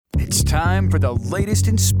Time for the latest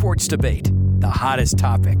in sports debate. The hottest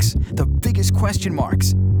topics, the biggest question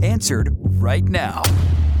marks, answered right now.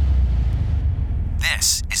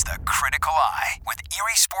 This is The Critical Eye with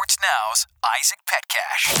Erie Sports Now's Isaac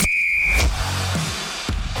Petcash.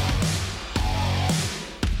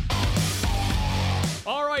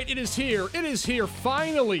 All right, it is here. It is here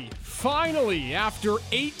finally, after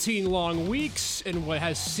 18 long weeks and what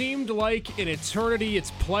has seemed like an eternity,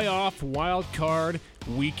 it's playoff wild card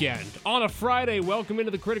weekend. On a Friday, welcome into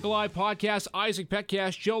the Critical Eye podcast. Isaac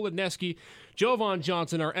Petcash, Joe Ledneski, Jovan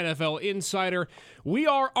Johnson, our NFL insider. We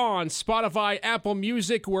are on Spotify, Apple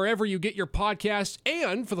Music, wherever you get your podcasts,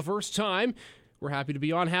 and for the first time, we're happy to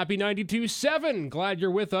be on Happy 92.7. Glad you're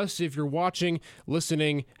with us if you're watching,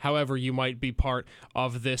 listening, however you might be part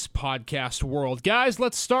of this podcast world. Guys,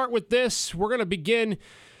 let's start with this. We're going to begin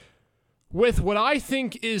with what I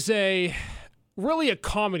think is really a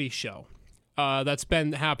comedy show that's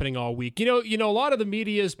been happening all week. You know, a lot of the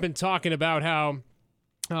media has been talking about how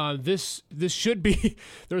this should be.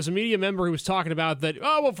 There was a media member who was talking about that.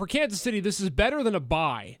 Oh, well, for Kansas City, this is better than a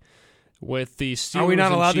bye with the Steelers. Are we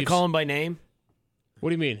not allowed Chiefs. to call him by name? What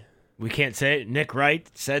do you mean? We can't say it. Nick Wright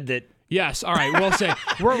said that. Yes, all right, we'll say.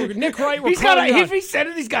 Nick Wright, if he said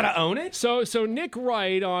it, he's got to own it. So Nick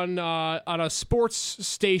Wright on a sports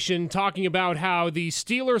station talking about how the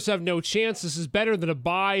Steelers have no chance. This is better than a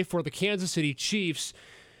bye for the Kansas City Chiefs.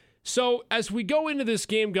 So as we go into this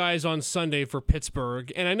game, guys, on Sunday for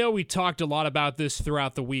Pittsburgh, and I know we talked a lot about this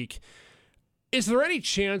throughout the week, is there any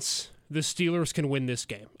chance the Steelers can win this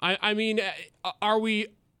game? I mean, are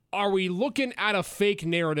we looking at a fake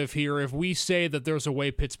narrative here if we say that there's a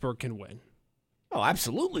way Pittsburgh can win? Oh,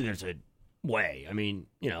 absolutely there's a way. I mean,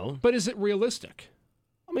 you know. But is it realistic?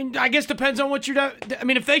 I mean, I guess depends on what you're doing. I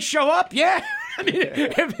mean, if they show up, yeah. I mean,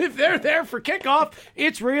 if they're there for kickoff,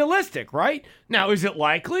 it's realistic, right? Now, is it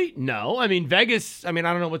likely? No. I mean, Vegas, I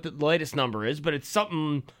don't know what the latest number is, but it's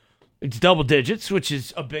something, it's double digits, which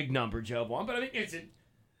is a big number, Joe Vaughn. But I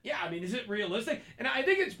mean, is it realistic? And I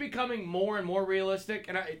think it's becoming more and more realistic,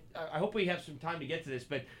 and I hope we have some time to get to this,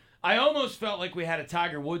 but I almost felt like we had a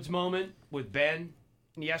Tiger Woods moment with Ben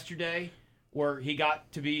yesterday where he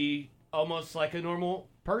got to be almost like a normal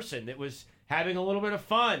person that was having a little bit of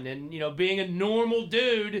fun and, you know, being a normal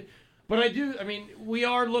dude. But we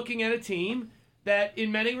are looking at a team that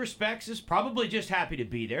in many respects is probably just happy to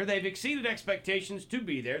be there. They've exceeded expectations to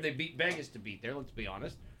be there. They beat Vegas to be there, let's be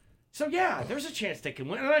honest. So, yeah, there's a chance they can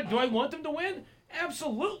win. And do I want them to win?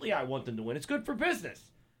 Absolutely I want them to win. It's good for business.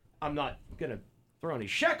 I'm not going to throw any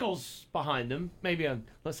shekels behind them. Maybe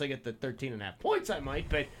unless I get the 13.5 points I might.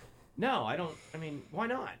 But, no, I don't. I mean, why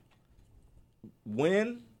not?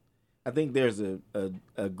 Win, I think there's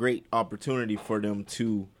a great opportunity for them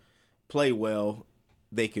to play well.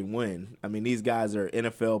 They can win. I mean, these guys are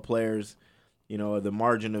NFL players. You know, the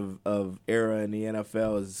margin of error in the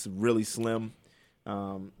NFL is really slim.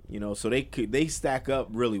 So they stack up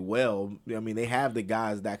really well. I mean, they have the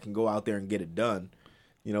guys that can go out there and get it done.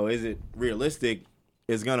 You know, is it realistic?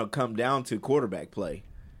 It's going to come down to quarterback play.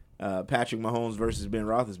 Patrick Mahomes versus Ben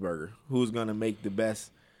Roethlisberger. Who's going to make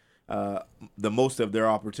the most of their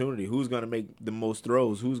opportunity? Who's going to make the most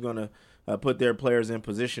throws? Who's going to put their players in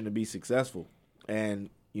position to be successful? And,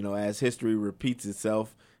 you know, as history repeats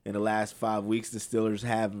itself, in the last 5 weeks, the Steelers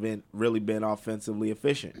haven't really been offensively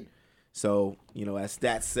efficient. So, you know, as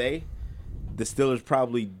stats say, the Steelers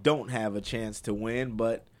probably don't have a chance to win,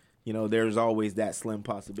 but, you know, there's always that slim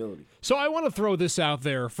possibility. So I want to throw this out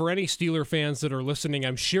there for any Steeler fans that are listening.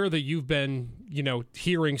 I'm sure that you've been, you know,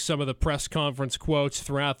 hearing some of the press conference quotes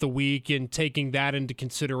throughout the week and taking that into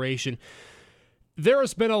consideration. There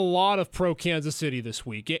has been a lot of pro-Kansas City this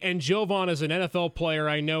week. And Jovan, as an NFL player,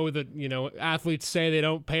 I know that, you know, athletes say they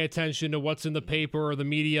don't pay attention to what's in the paper or the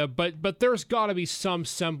media, but there's got to be some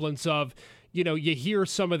semblance of, you know, you hear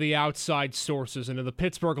some of the outside sources. And in the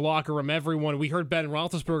Pittsburgh locker room, we heard Ben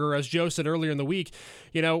Roethlisberger, as Joe said earlier in the week,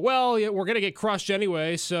 you know, well, we're going to get crushed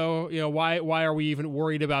anyway, so, you know, why are we even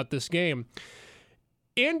worried about this game?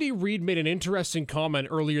 Andy Reid made an interesting comment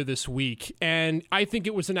earlier this week, and I think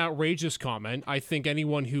it was an outrageous comment. I think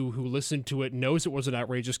anyone who listened to it knows it was an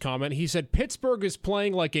outrageous comment. He said Pittsburgh is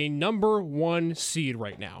playing like a number 1 seed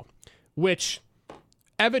right now, which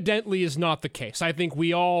evidently is not the case. I think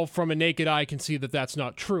we all, from a naked eye, can see that that's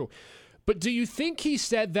not true. But do you think he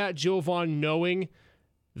said that, Jovan, knowing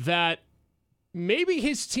that maybe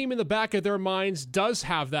his team in the back of their minds does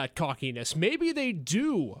have that cockiness? Maybe they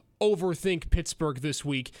do overthink Pittsburgh this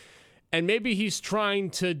week, and maybe he's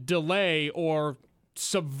trying to delay or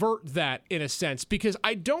subvert that in a sense, because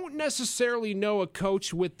I don't necessarily know a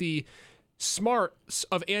coach with the smart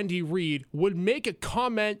of Andy Reid would make a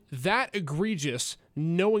comment that egregious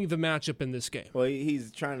knowing the matchup in this game? Well,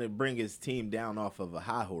 he's trying to bring his team down off of a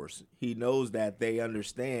high horse. He knows that they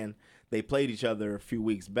understand they played each other a few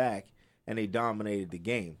weeks back and they dominated the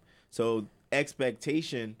game. So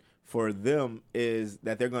expectation for them is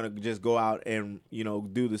that they're going to just go out and,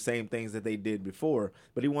 do the same things that they did before.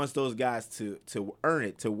 But he wants those guys to earn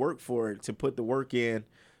it, to work for it, to put the work in.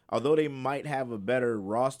 Although they might have a better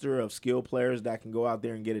roster of skilled players that can go out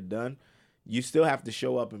there and get it done, you still have to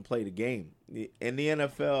show up and play the game. In the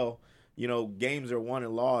NFL, games are won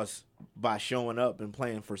and lost by showing up and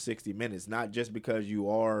playing for 60 minutes, not just because you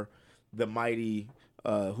are the mighty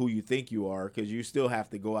who you think you are, because you still have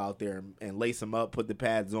to go out there and lace them up, put the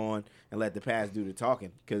pads on, and let the pads do the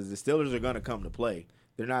talking, because the Steelers are going to come to play.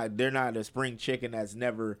 They're not a spring chicken that's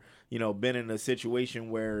never, been in a situation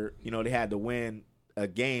where, they had to win a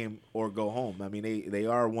game or go home. I mean, they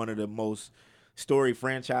are one of the most storied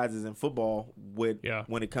franchises in football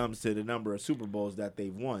when it comes to the number of Super Bowls that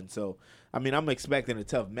they've won. So, I mean, I'm expecting a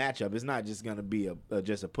tough matchup. It's not just going to be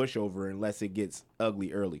just a pushover unless it gets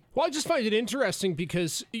ugly early. Well, I just find it interesting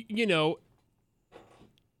because,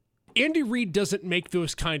 Andy Reid doesn't make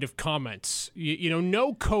those kind of comments.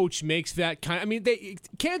 No coach makes that kind. I mean,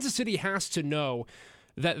 Kansas City has to know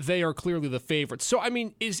that they are clearly the favorites. So, I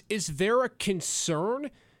mean, is there a concern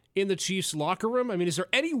in the Chiefs locker room? I mean, is there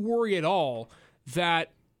any worry at all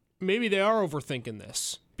that maybe they are overthinking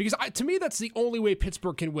this? Because to me, that's the only way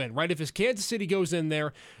Pittsburgh can win, right? If Kansas City goes in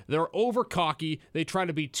there, they're over cocky, they try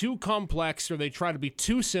to be too complex or they try to be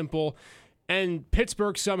too simple, and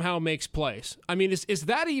Pittsburgh somehow makes plays. I mean, is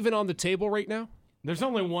that even on the table right now? There's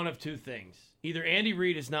only one of two things. Either Andy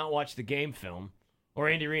Reid has not watched the game film, or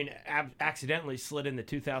Andy Reid accidentally slid in the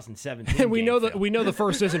 2017 and we know the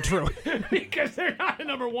first isn't true. Because they're not a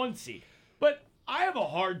number one seed. But I have a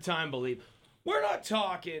hard time believing. We're not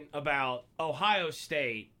talking about Ohio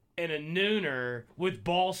State and a nooner with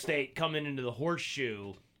Ball State coming into the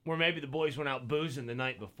horseshoe where maybe the boys went out boozing the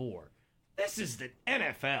night before. This is the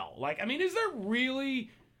NFL. Is there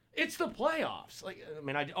really... It's the playoffs.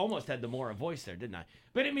 I almost had the Mora voice there, didn't I?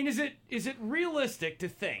 But, is it realistic to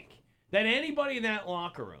think that anybody in that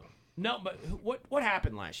locker room... No, but what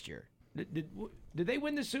happened last year? Did they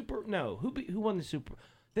win the Super... No, who won the Super...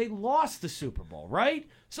 They lost the Super Bowl, right?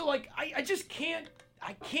 So, I just can't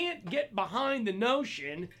get behind the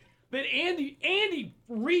notion that Andy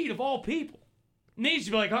Reid, of all people, needs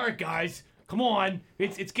to be like, all right, guys, come on,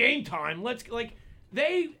 it's game time. Let's,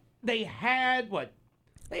 they had, what?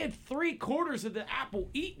 They had 3/4 of the apple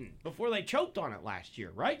eaten before they choked on it last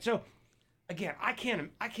year, right? So, again, I can't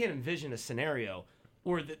envision a scenario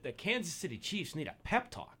where the Kansas City Chiefs need a pep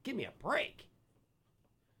talk. Give me a break.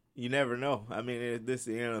 You never know. I mean, this is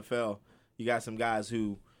the NFL. You got some guys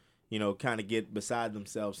who, kind of get beside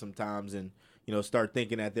themselves sometimes and, start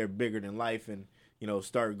thinking that they're bigger than life and,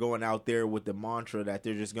 start going out there with the mantra that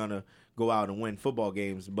they're just going to go out and win football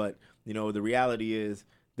games. But, the reality is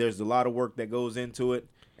there's a lot of work that goes into it.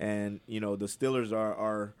 And, the Steelers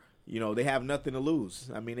are they have nothing to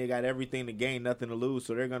lose. I mean, they got everything to gain, nothing to lose.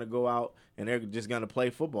 So they're going to go out and they're just going to play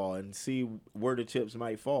football and see where the chips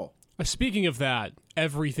might fall. Speaking of that,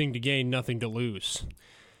 everything to gain, nothing to lose.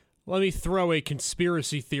 Let me throw a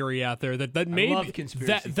conspiracy theory out there that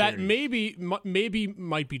maybe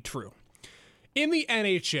might be true. In the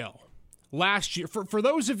NHL last year, for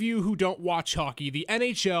those of you who don't watch hockey, the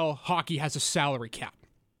NHL hockey has a salary cap,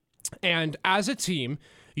 and as a team,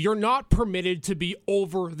 you're not permitted to be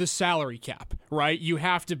over the salary cap, right? You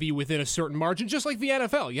have to be within a certain margin, just like the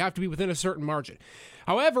NFL. You have to be within a certain margin.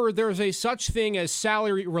 However, there's a such thing as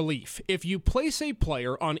salary relief. If you place a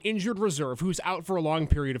player on injured reserve who's out for a long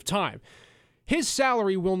period of time, his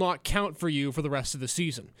salary will not count for you for the rest of the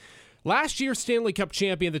season. Last year's Stanley Cup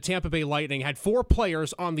champion, the Tampa Bay Lightning, had 4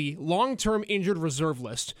 players on the long-term injured reserve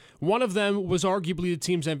list. One of them was arguably the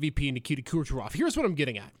team's MVP, Nikita Kucherov. Here's what I'm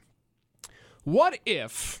getting at. What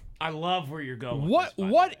if... I love where you're going with this,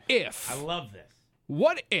 what if... I love this.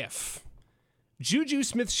 What if Juju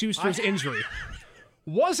Smith-Schuster's injury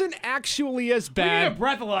wasn't actually as bad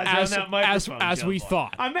as we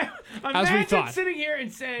thought? Imagine sitting here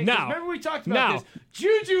and saying, remember we talked about this,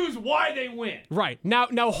 Juju's why they win. Right.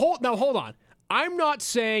 Now hold on. I'm not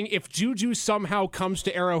saying if Juju somehow comes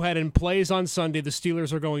to Arrowhead and plays on Sunday, the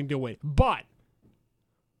Steelers are going to win. But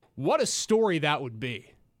what a story that would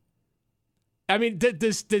be. I mean,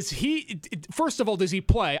 does he? First of all, does he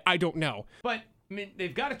play? I don't know. But I mean,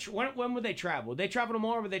 they've got to. When would they travel? Would they travel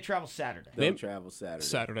tomorrow or would they travel Saturday? They'll travel Saturday.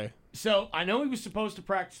 Saturday. So I know he was supposed to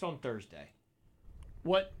practice on Thursday.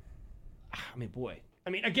 What? I mean, boy. I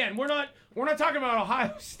mean, again, we're not talking about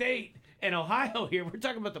Ohio State And Ohio here, we're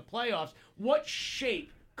talking about the playoffs. What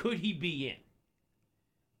shape could he be in?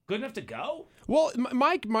 Good enough to go? Well,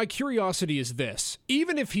 my curiosity is this.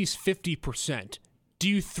 Even if he's 50%, do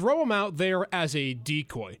you throw him out there as a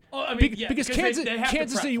decoy? Oh, I mean, because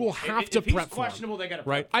Kansas City will have to prep for him. If he's questionable, they got to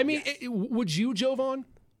prep. Right? I mean, would you, Jovan?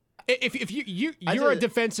 If you're a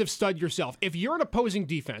defensive stud yourself, if you're an opposing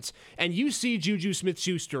defense and you see Juju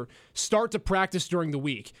Smith-Schuster start to practice during the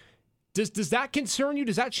week, does that concern you?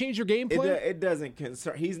 Does that change your game plan? It doesn't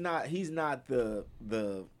concern. He's not the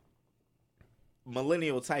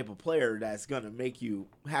millennial type of player that's going to make you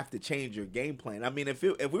have to change your game plan. I mean, if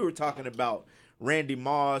we were talking about Randy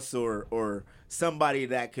Moss or somebody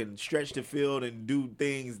that can stretch the field and do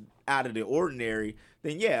things out of the ordinary,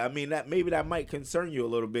 then yeah, I mean that might concern you a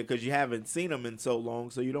little bit because you haven't seen him in so long,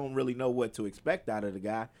 so you don't really know what to expect out of the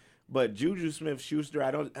guy. But Juju Smith-Schuster,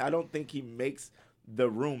 I don't think he makes the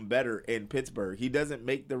room better in Pittsburgh. He doesn't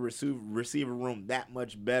make the receiver room that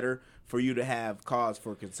much better for you to have cause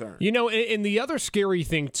for concern. You know, and the other scary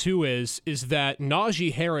thing too is that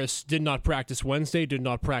Najee Harris did not practice Wednesday, did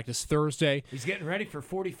not practice Thursday. He's getting ready for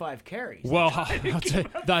 45 carries. Well,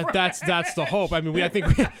 that's the hope. I mean, I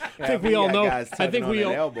think we all know. I think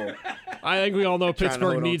we all know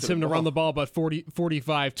Pittsburgh needs him to run the ball about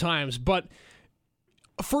 45 times, but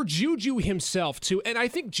for Juju himself, too, and I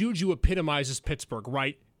think Juju epitomizes Pittsburgh,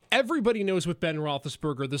 right? Everybody knows with Ben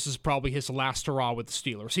Roethlisberger, this is probably his last hurrah with the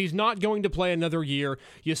Steelers. He's not going to play another year.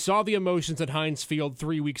 You saw the emotions at Heinz Field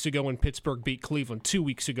 3 weeks ago when Pittsburgh beat Cleveland, 2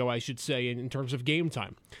 weeks ago, I should say, in terms of game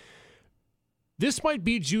time. This might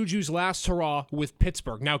be Juju's last hurrah with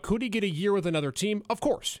Pittsburgh. Now, could he get a year with another team? Of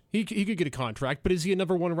course. He could get a contract, but is he a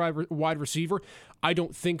number one wide receiver? I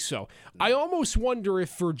don't think so. I almost wonder if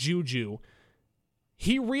for Juju,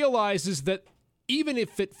 he realizes that even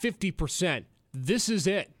if at 50%, this is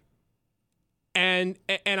it. And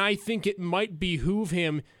I think it might behoove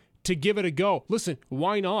him to give it a go. Listen,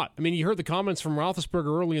 why not? I mean, you heard the comments from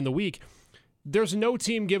Roethlisberger early in the week. There's no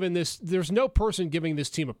person giving this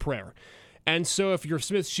team a prayer. And so if you're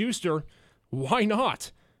Smith-Schuster, why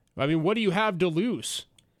not? I mean, what do you have to lose?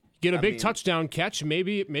 Get a big touchdown catch,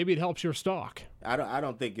 maybe it helps your stock. I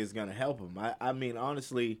don't think it's going to help him. I mean,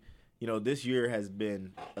 honestly, you know, this year has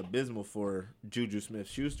been abysmal for Juju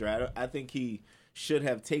Smith-Schuster. I think he should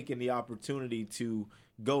have taken the opportunity to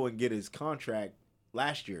go and get his contract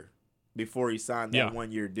last year before he signed that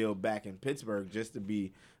one-year deal back in Pittsburgh just to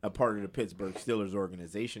be a part of the Pittsburgh Steelers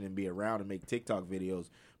organization and be around and make TikTok videos.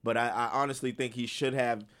 But I honestly think he should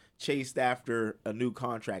have chased after a new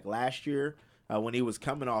contract last year when he was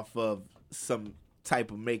coming off of some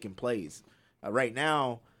type of making plays. Right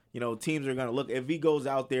now, you know, teams are going to look. If he goes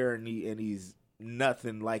out there and he's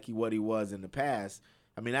nothing like what he was in the past,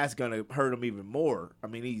 I mean, that's going to hurt him even more. I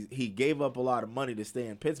mean, he gave up a lot of money to stay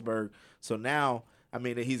in Pittsburgh. So now, I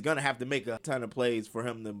mean, he's going to have to make a ton of plays for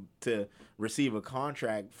him to receive a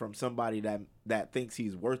contract from somebody that thinks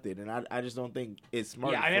he's worth it. And I just don't think it's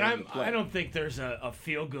smart. Yeah, I mean, I don't think there's a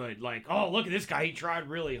feel-good, like, oh, look at this guy. He tried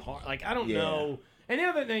really hard. Like, I don't know. And the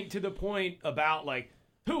other thing, to the point about, like,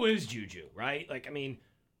 who is Juju, right? Like, I mean,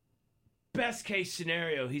 best case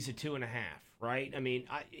scenario, he's a 2.5, right? I mean,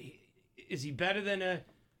 is he better than I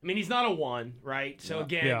mean, he's not a 1, right? So,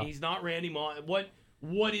 again, he's not Randy Moss.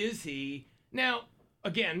 What is he? Now,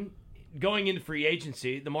 again, going into free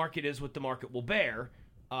agency, the market is what the market will bear.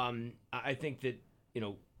 I think that, you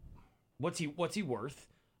know, what's he worth?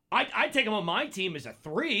 I'd take him on my team as a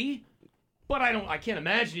 3, but I can't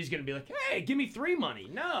imagine he's going to be like, hey, give me 3 money.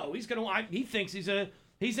 No, he thinks he's an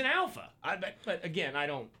alpha. But again, I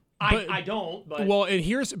don't. I don't. But well, and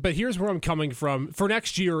here's where I'm coming from. For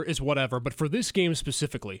next year is whatever, but for this game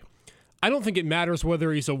specifically, I don't think it matters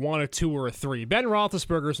whether he's a 1, a 2, or a 3. Ben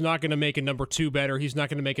Roethlisberger is not going to make a number 2 better. He's not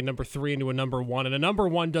going to make a number 3 into a number 1, and a number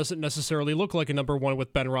 1 doesn't necessarily look like a number 1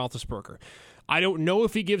 with Ben Roethlisberger. I don't know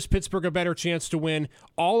if he gives Pittsburgh a better chance to win.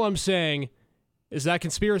 All I'm saying is that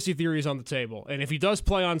conspiracy theory is on the table, and if he does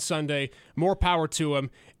play on Sunday, more power to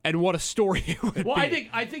him. And what a story it would be. Well,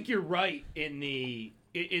 I think you're right in the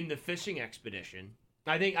fishing expedition.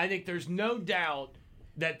 I think there's no doubt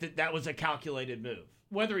that was a calculated move.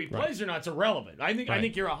 Whether he plays or not is irrelevant. I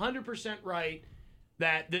think you're 100% right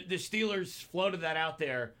that the Steelers floated that out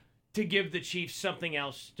there to give the Chiefs something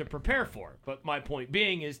else to prepare for. But my point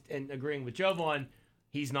being is, and agreeing with Jovan,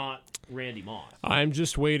 he's not Randy Moss. I'm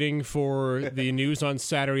just waiting for the news on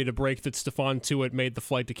Saturday to break that Stephon Tuitt made the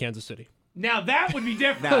flight to Kansas City. Now that would be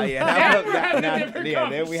different. Now,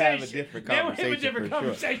 Then we have a different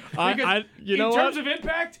conversation. I you know in what? terms of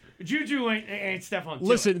impact, Juju ain't Stephon.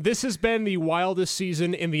 Listen, this has been the wildest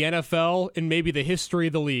season in the NFL in maybe the history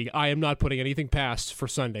of the league. I am not putting anything past for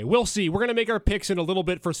Sunday. We'll see. We're gonna make our picks in a little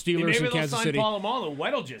bit for Steelers and Kansas City. Maybe they'll sign Polamalu.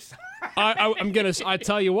 Weddle just. I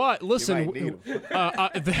tell you what. Listen,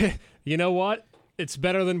 you know what? It's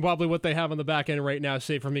better than probably what they have on the back end right now,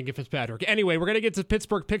 save for Minka Fitzpatrick. Anyway, we're going to get to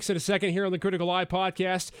Pittsburgh picks in a second here on the Critical Eye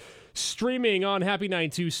podcast, streaming on Happy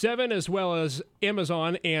 927 as well as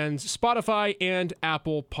Amazon and Spotify and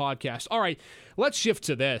Apple Podcasts. All right, let's shift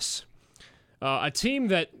to this. A team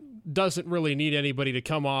that doesn't really need anybody to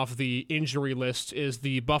come off the injury list is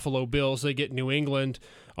the Buffalo Bills. They get New England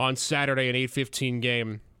on Saturday, an 8:15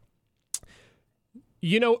 game.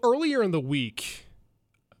 You know, earlier in the week,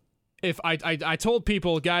 if I told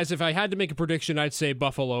people, guys, if I had to make a prediction, I'd say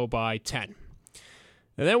Buffalo by 10.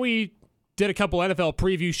 And then we did a couple NFL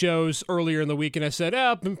preview shows earlier in the week, and I said,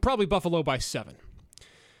 probably Buffalo by 7.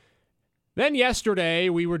 Then yesterday,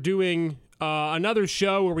 we were doing another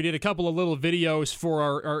show where we did a couple of little videos for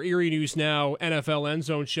our Erie News Now NFL End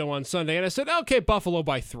Zone show on Sunday, and I said, okay, Buffalo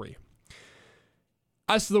by 3.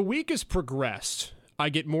 As the week has progressed, I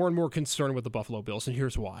get more and more concerned with the Buffalo Bills, and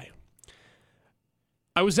here's why.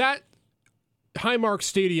 I was at Highmark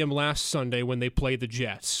Stadium last Sunday when they played the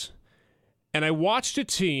Jets, and I watched a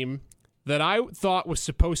team that I thought was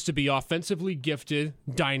supposed to be offensively gifted,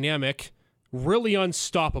 dynamic, really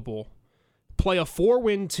unstoppable, play a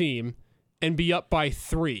 4-win team, and be up by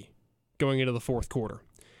 3 going into the fourth quarter.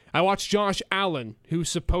 I watched Josh Allen, who's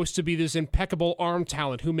supposed to be this impeccable arm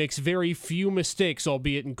talent who makes very few mistakes,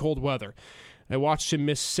 albeit in cold weather. I watched him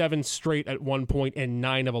miss 7 straight at one point and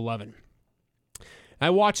 9 of 11. I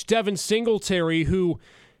watched Devin Singletary, who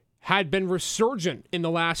had been resurgent in the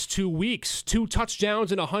last 2 weeks. 2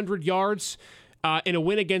 touchdowns and 100 yards in a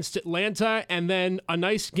win against Atlanta, and then a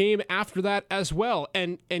nice game after that as well.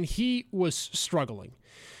 And he was struggling.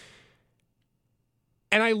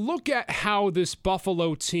 And I look at how this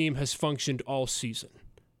Buffalo team has functioned all season.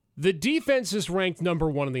 The defense is ranked number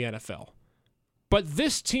 1 in the NFL. But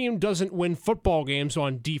this team doesn't win football games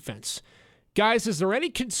on defense. Guys, is there any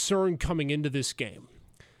concern coming into this game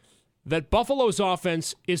that Buffalo's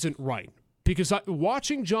offense isn't right? Because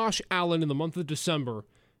watching Josh Allen in the month of December,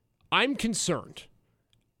 I'm concerned.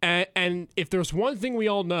 And if there's one thing we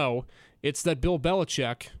all know, it's that Bill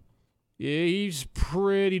Belichick, he's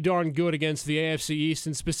pretty darn good against the AFC East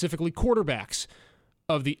and specifically quarterbacks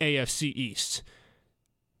of the AFC East.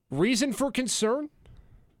 Reason for concern?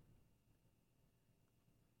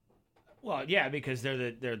 Well, yeah, because they're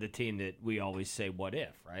the team that we always say, "What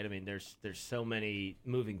if?" Right? I mean, there's so many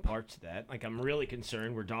moving parts to that. Like, I'm really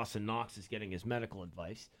concerned where Dawson Knox is getting his medical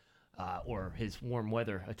advice, or his warm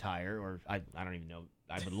weather attire, or I don't even know.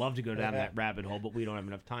 I would love to go down that rabbit hole, but we don't have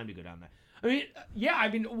enough time to go down that. I mean, yeah, I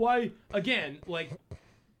mean, why? Again, like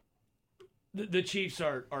the Chiefs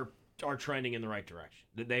are trending in the right direction.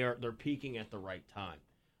 They're peaking at the right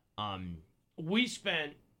time. We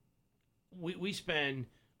spend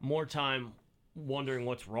more time wondering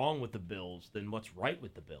what's wrong with the Bills than what's right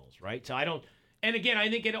with the Bills, right? So I don't, and again, I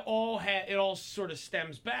think it all sort of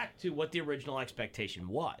stems back to what the original expectation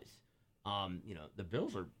was. The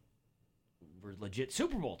Bills were a legit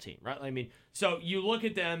Super Bowl team, right? I mean, so you look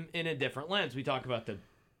at them in a different lens. We talk about the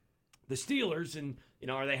Steelers, and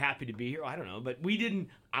are they happy to be here? I don't know, but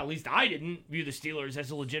at least I didn't view the Steelers as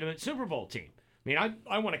a legitimate Super Bowl team. I mean,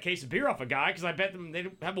 I want a case of beer off a guy because I bet them they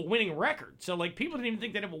don't have a winning record. So, like, people didn't even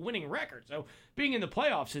think they'd have a winning record. So, being in the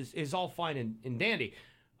playoffs is all fine and dandy.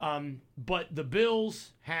 But the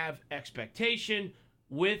Bills have expectation.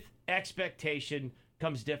 With expectation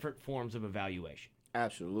comes different forms of evaluation.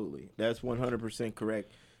 Absolutely. That's 100%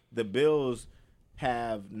 correct. The Bills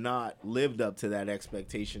have not lived up to that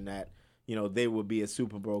expectation that, they would be a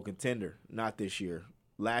Super Bowl contender. Not this year.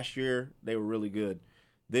 Last year, they were really good.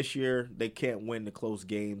 This year, they can't win the close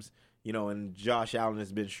games, and Josh Allen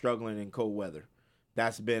has been struggling in cold weather.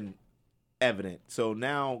 That's been evident. So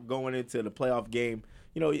now going into the playoff game,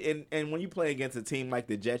 and when you play against a team like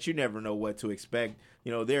the Jets, you never know what to expect.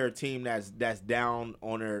 They're a team that's down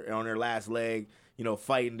on their last leg,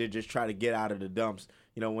 fighting to just try to get out of the dumps.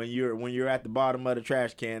 When you're at the bottom of the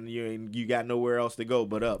trash can, you got nowhere else to go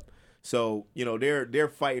but up. So, they're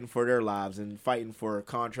fighting for their lives and fighting for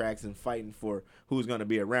contracts and fighting for who's going to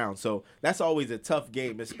be around. So that's always a tough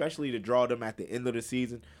game, especially to draw them at the end of the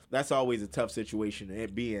season. That's always a tough situation to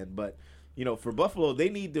be in. But, for Buffalo, they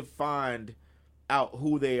need to find out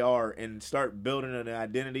who they are and start building an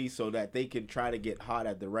identity so that they can try to get hot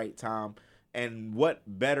at the right time And what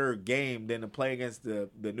better game than to play against the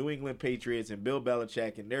New England Patriots and Bill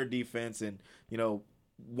Belichick and their defense, and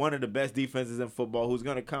one of the best defenses in football, who's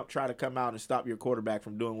going to try to come out and stop your quarterback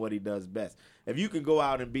from doing what he does best. If you can go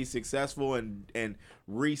out and be successful and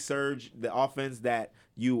resurge the offense that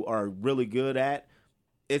you are really good at,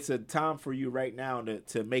 it's a time for you right now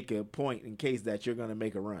to make a point in case that you're going to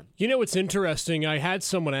make a run. It's interesting. I had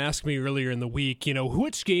someone ask me earlier in the week,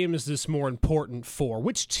 which game is this more important for?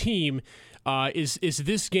 Which team is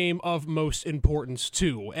this game of most importance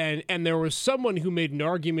to? And there was someone who made an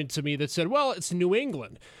argument to me that said, well, it's New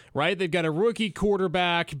England, right? They've got a rookie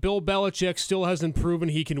quarterback. Bill Belichick still hasn't proven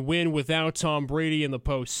he can win without Tom Brady in the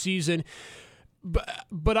postseason.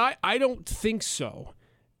 But I don't think so.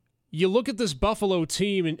 You look at this Buffalo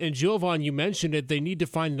team, and Jovan, you mentioned it, they need to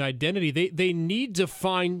find an identity. They need to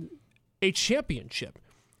find a championship.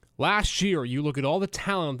 Last year, you look at all the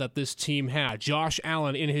talent that this team had. Josh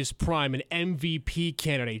Allen in his prime, an MVP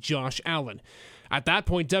candidate, Josh Allen. At that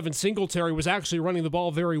point, Devin Singletary was actually running the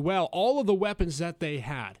ball very well. All of the weapons that they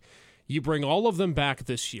had, you bring all of them back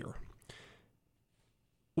this year.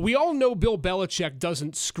 We all know Bill Belichick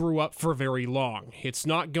doesn't screw up for very long. It's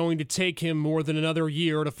not going to take him more than another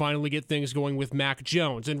year to finally get things going with Mac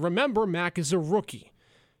Jones. And remember, Mac is a rookie.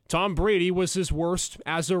 Tom Brady was his worst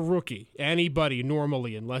as a rookie. Anybody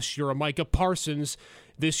normally, unless you're a Micah Parsons,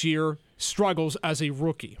 this year struggles as a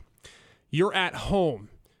rookie. You're at home.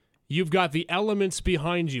 You've got the elements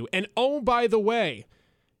behind you. And oh, by the way,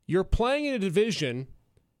 you're playing in a division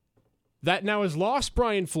that now has lost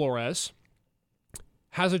Brian Flores,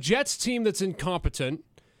 has a Jets team that's incompetent,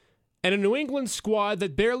 and a New England squad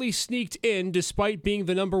that barely sneaked in despite being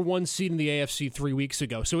the number 1 seed in the AFC 3 weeks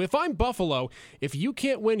ago. So if I'm Buffalo, if you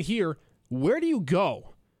can't win here, where do you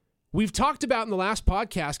go? We've talked about in the last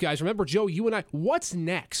podcast, guys, remember, Joe, you and I, what's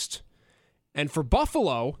next? And for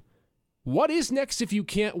Buffalo, what is next if you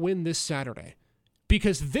can't win this Saturday?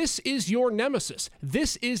 Because this is your nemesis.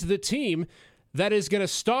 This is the team that is going to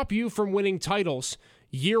stop you from winning titles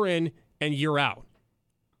year in and year out.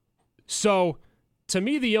 So, to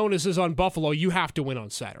me, the onus is on Buffalo. You have to win on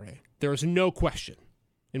Saturday. There is no question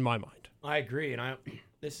in my mind. I agree, and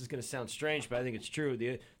this is going to sound strange, but I think it's true.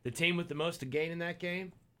 The team with the most to gain in that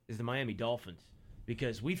game is the Miami Dolphins,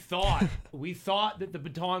 because we thought that the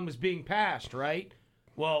baton was being passed, right?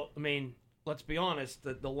 Well, I mean, let's be honest.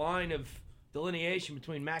 The line of delineation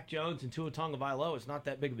between Mac Jones and Tua Tagovailoa is not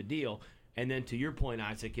that big of a deal. And then to your point,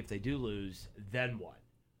 Isaac, if they do lose, then what?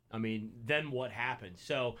 I mean, then what happens?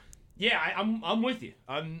 So. Yeah, I'm with you.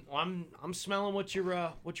 I'm smelling what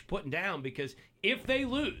you're putting down, because if they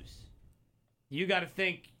lose, you got to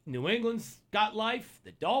think New England's got life.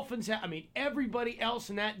 The Dolphins have. I mean, everybody else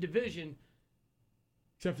in that division,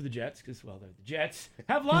 except for the Jets, because they're the Jets,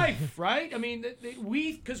 have life, right? I mean,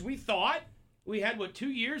 we thought we had 2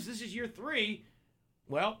 years. This is year 3.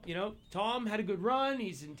 Well, Tom had a good run.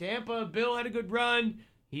 He's in Tampa. Bill had a good run.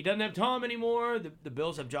 He doesn't have Tom anymore. The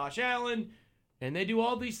Bills have Josh Allen. And they do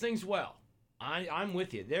all these things well. I'm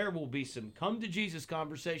with you. There will be some come-to-Jesus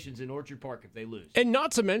conversations in Orchard Park if they lose. And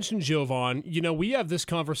not to mention, Jovan, we have this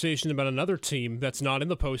conversation about another team that's not in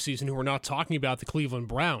the postseason who we're not talking about, the Cleveland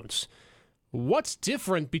Browns. What's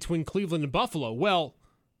different between Cleveland and Buffalo? Well,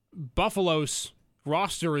 Buffalo's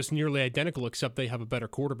roster is nearly identical, except they have a better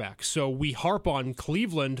quarterback. So we harp on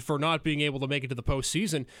Cleveland for not being able to make it to the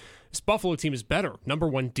postseason. This Buffalo team is better. Number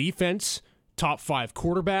 1 defense, top 5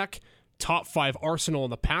 quarterback, top 5 arsenal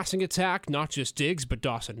in the passing attack, not just Diggs, but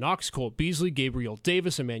Dawson Knox, Cole Beasley, Gabriel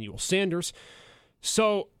Davis, Emmanuel Sanders.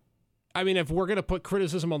 So, I mean, if we're going to put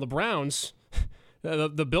criticism on the Browns,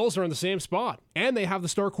 the Bills are in the same spot, and they have the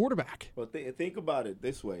star quarterback. Well, think about it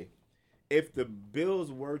this way. If the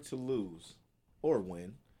Bills were to lose or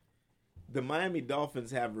win, the Miami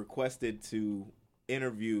Dolphins have requested to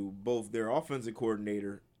interview both their offensive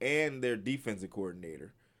coordinator and their defensive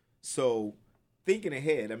coordinator. So, thinking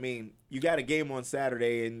ahead, I mean, you got a game on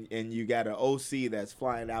Saturday and you got an OC that's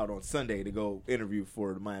flying out on Sunday to go interview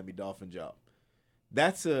for the Miami Dolphin job.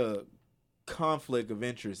 That's a conflict of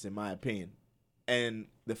interest, in my opinion. And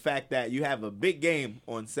the fact that you have a big game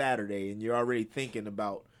on Saturday and you're already thinking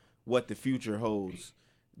about what the future holds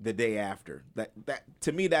the day after. That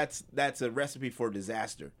to me, that's a recipe for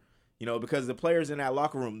disaster. Because the players in that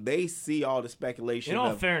locker room, they see all the speculation. In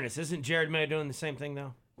all fairness, isn't Jared May doing the same thing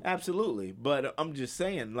though? Absolutely. But I'm just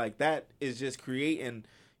saying, that is just creating,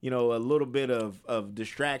 a little bit of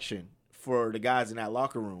distraction for the guys in that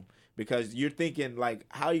locker room, because you're thinking,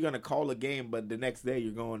 how are you going to call a game, but the next day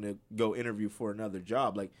you're going to go interview for another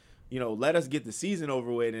job? Let us get the season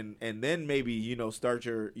over with and then maybe, start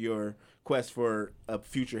your quest for a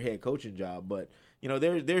future head coaching job. But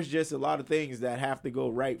there's just a lot of things that have to go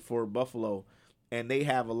right for Buffalo, and they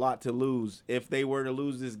have a lot to lose. If they were to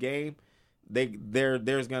lose this game,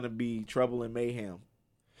 there's going to be trouble and mayhem.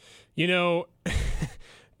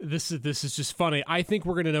 This is just funny. I think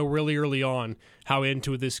we're going to know really early on how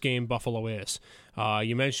into this game Buffalo is.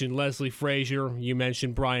 You mentioned Leslie Frazier. You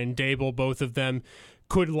mentioned Brian Daboll. Both of them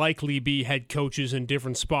could likely be head coaches in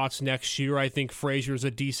different spots next year. I think Frazier's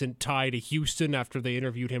a decent tie to Houston after they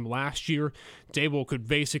interviewed him last year. Daboll could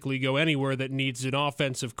basically go anywhere that needs an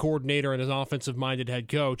offensive coordinator and an offensive-minded head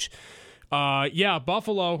coach.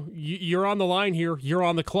 Buffalo, you're on the line here. You're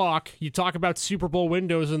on the clock. You talk about Super Bowl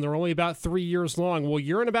windows, and they're only about 3 years long. Well,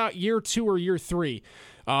 you're in about year 2 or year 3,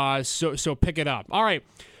 so pick it up. All right,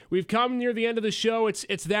 we've come near the end of the show.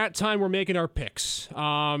 It's that time we're making our picks.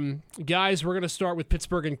 Guys, we're going to start with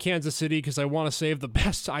Pittsburgh and Kansas City because I want to save the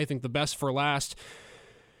best for last.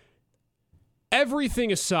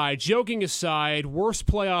 Everything aside, joking aside, worst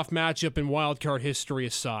playoff matchup in wildcard history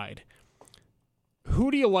aside,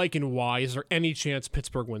 who do you like and why? Is there any chance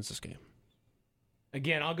Pittsburgh wins this game?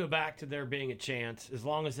 Again, I'll go back to there being a chance. As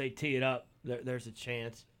long as they tee it up, there's a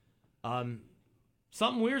chance.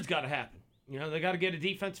 Something weird's got to happen. They got to get a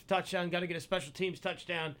defensive touchdown, got to get a special teams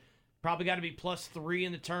touchdown, probably got to be +3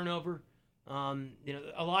 in the turnover. A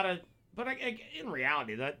lot of, but in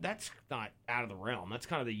reality, that's not out of the realm. That's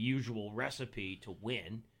kind of the usual recipe to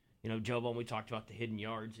win. Joe Bone, we talked about the hidden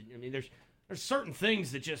yards. I mean, there's certain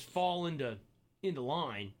things that just fall into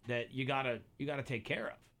line that you gotta take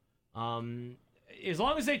care of. As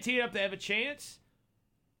long as they tee it up, they have a chance.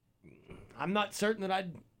 I'm not certain that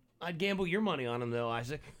I'd gamble your money on them though,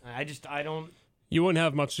 Isaac. I don't. You wouldn't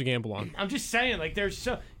have much to gamble on. I'm just saying,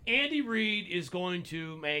 Andy Reid is going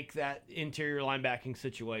to make that interior linebacking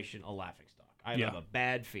situation a laughingstock. I have a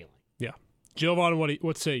bad feeling. Yeah, Jovan,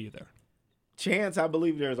 what say you there? Chance, I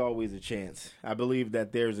believe there's always a chance. I believe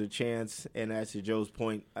that there's a chance, and as to Joe's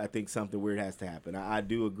point, I think something weird has to happen. I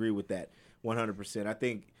do agree with that 100%. I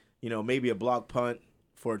think, maybe a block punt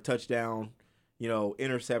for a touchdown,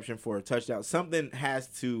 interception for a touchdown. Something has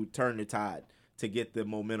to turn the tide to get the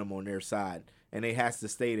momentum on their side, and it has to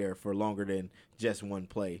stay there for longer than just one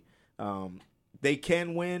play. They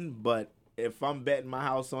can win, but if I'm betting my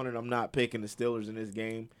house on it, I'm not picking the Steelers in this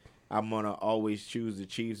game. I'm going to always choose the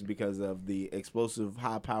Chiefs because of the explosive,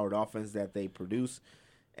 high-powered offense that they produce.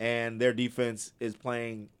 And their defense is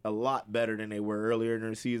playing a lot better than they were earlier in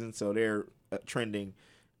the season, so they're trending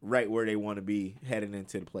right where they want to be heading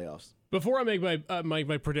into the playoffs. Before I make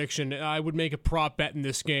my prediction, I would make a prop bet in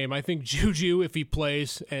this game. I think Juju, if he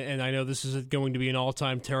plays, and I know this is going to be an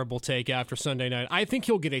all-time terrible take after Sunday night, I think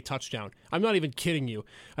he'll get a touchdown. I'm not even kidding you.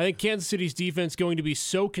 I think Kansas City's defense is going to be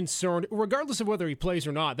so concerned, regardless of whether he plays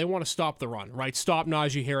or not, they want to stop the run, right? Stop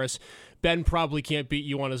Najee Harris. Ben probably can't beat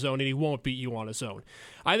you on his own, and he won't beat you on his own.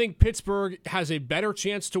 I think Pittsburgh has a better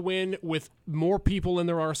chance to win with more people in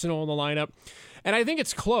their arsenal in the lineup, and I think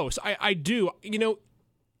it's close. I do.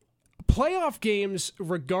 Playoff games,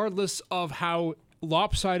 regardless of how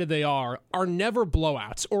lopsided they are never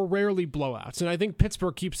blowouts or rarely blowouts. And I think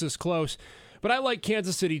Pittsburgh keeps this close. But I like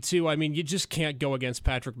Kansas City, too. I mean, you just can't go against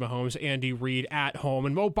Patrick Mahomes, Andy Reid at home.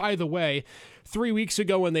 And, by the way, 3 weeks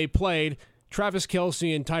ago when they played, Travis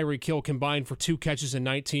Kelce and Tyreek Hill combined for 2 catches and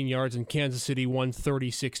 19 yards, and Kansas City won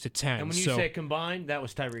 36-10. And when you say combined, that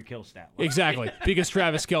was Tyreek Hill's stat line. Exactly, because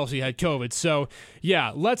Travis Kelce had COVID. So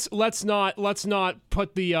yeah, let's not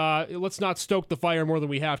stoke the fire more than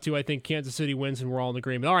we have to. I think Kansas City wins, and we're all in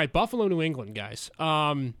agreement. All right, Buffalo, New England, guys.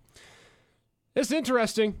 It's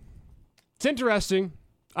interesting. It's interesting.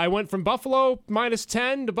 I went from Buffalo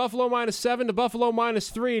 -10 to Buffalo -7 to Buffalo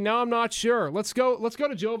 -3. Now I'm not sure. Let's go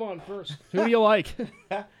to Jovan first. Who do you like?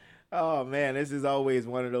 Oh man, this is always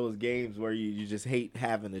one of those games where you just hate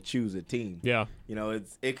having to choose a team. Yeah.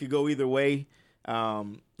 It could go either way.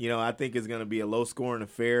 I think it's going to be a low-scoring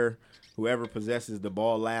affair. Whoever possesses the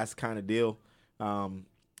ball last kind of deal.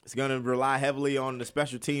 It's going to rely heavily on the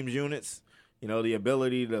special teams units. The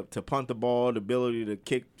ability to punt the ball, the ability to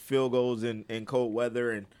kick field goals in cold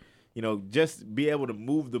weather, and, just be able to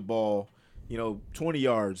move the ball, 20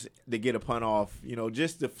 yards to get a punt off,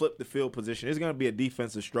 just to flip the field position. It's going to be a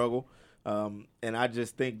defensive struggle. And I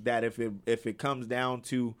just think that if it comes down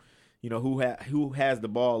to, who has the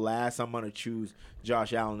ball last, I'm going to choose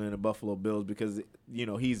Josh Allen and the Buffalo Bills because,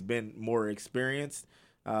 he's been more experienced.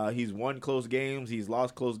 He's won close games. He's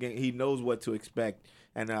lost close games. He knows what to expect.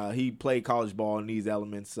 And he played college ball in these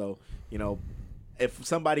elements. So, if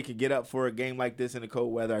somebody could get up for a game like this in the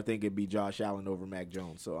cold weather, I think it'd be Josh Allen over Mac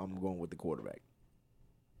Jones. So I'm going with the quarterback.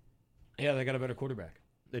 Yeah, they got a better quarterback.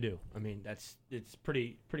 They do. I mean, it's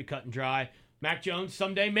pretty cut and dry. Mac Jones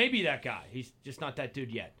someday may be that guy. He's just not that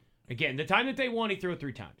dude yet. Again, the time that they won, he threw it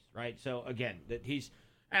 3 times, right? So, again,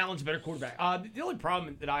 Allen's a better quarterback. The only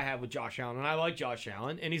problem that I have with Josh Allen, and I like Josh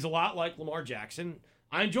Allen, and he's a lot like Lamar Jackson.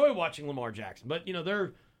 I enjoy watching Lamar Jackson, but,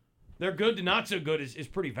 they're good to not so good is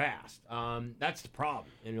pretty vast. That's the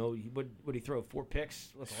problem. Would he throw 4 picks?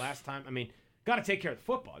 What's the last time? I mean, got to take care of the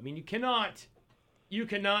football. I mean, you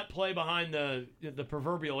cannot play behind the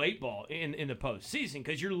proverbial 8 ball in the postseason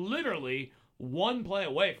because you're literally one play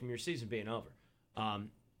away from your season being over.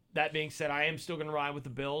 That being said, I am still going to ride with the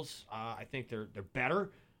Bills. I think they're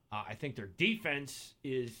better. I think their defense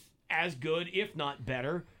is as good, if not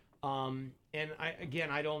better. And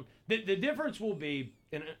I don't. The difference will be,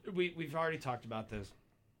 and we've already talked about this.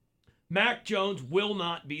 Mac Jones will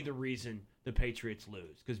not be the reason the Patriots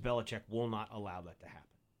lose because Belichick will not allow that to happen.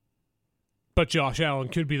 But Josh Allen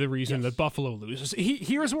could be the reason that Buffalo loses.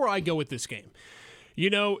 Here's where I go with this game.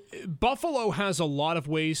 Buffalo has a lot of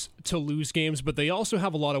ways to lose games, but they also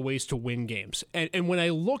have a lot of ways to win games. And when I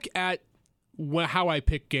look at how I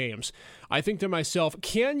pick games, I think to myself,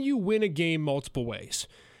 can you win a game multiple ways?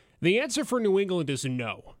 The answer for New England is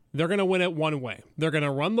no. They're going to win it one way. They're going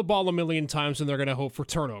to run the ball a million times, and they're going to hope for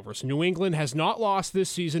turnovers. New England has not lost this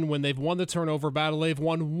season when they've won the turnover battle. They've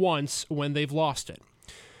won once when they've lost it.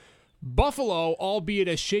 Buffalo, albeit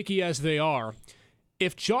as shaky as they are,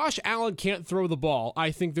 if Josh Allen can't throw the ball,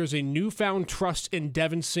 I think there's a newfound trust in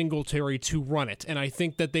Devin Singletary to run it. And I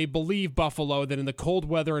think that they believe Buffalo that in the cold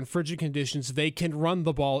weather and frigid conditions, they can run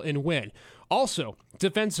the ball and win. Also,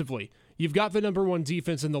 defensively, you've got the number 1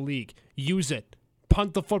 defense in the league. Use it.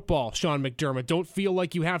 Punt the football, Sean McDermott. Don't feel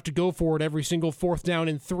like you have to go for it every single 4th down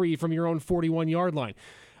and 3 from your own 41-yard line.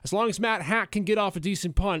 As long as Matt Hack can get off a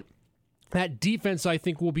decent punt, that defense, I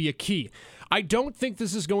think, will be a key. I don't think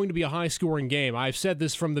this is going to be a high-scoring game. I've said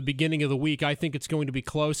this from the beginning of the week. I think it's going to be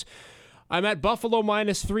close. I'm at Buffalo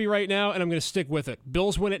 -3 right now, and I'm going to stick with it.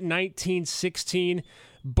 Bills win at 19-16,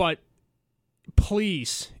 but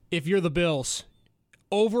please, if you're the Bills,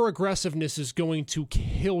 over-aggressiveness is going to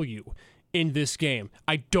kill you in this game.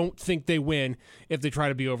 I don't think they win if they try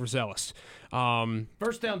to be overzealous.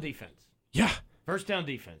 First down defense. Yeah. First down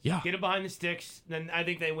defense. Yeah. Get it behind the sticks, then I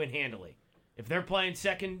think they win handily. If they're playing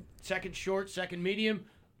second short, second medium,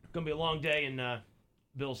 it's going to be a long day in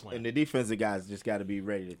Bills land. And the defensive guys just got to be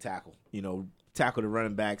ready to tackle. Tackle the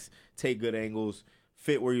running backs, take good angles,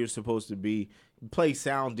 fit where you're supposed to be, play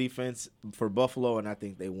sound defense for Buffalo, and I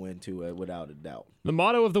think they win too, without a doubt. The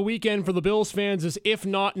motto of the weekend for the Bills fans is, if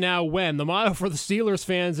not now, when? The motto for the Steelers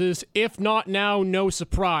fans is, if not now, no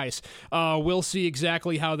surprise. We'll see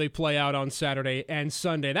exactly how they play out on Saturday and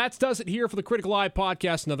Sunday. That does it here for the Critical Eye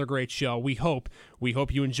Podcast. Another great show. We hope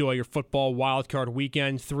you enjoy your football wildcard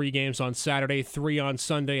weekend. 3 games on Saturday, 3 on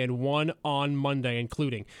Sunday, and 1 on Monday,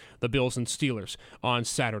 including the Bills and Steelers on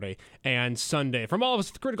Saturday and Sunday. From all of us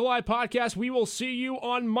at the Critical Eye Podcast, we will see you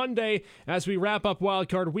on Monday as we wrap up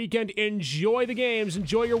wildcard weekend. Enjoy the games.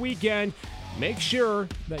 Enjoy your weekend. Make sure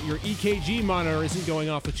that your EKG monitor isn't going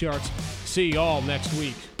off the charts. See you all next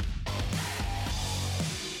week.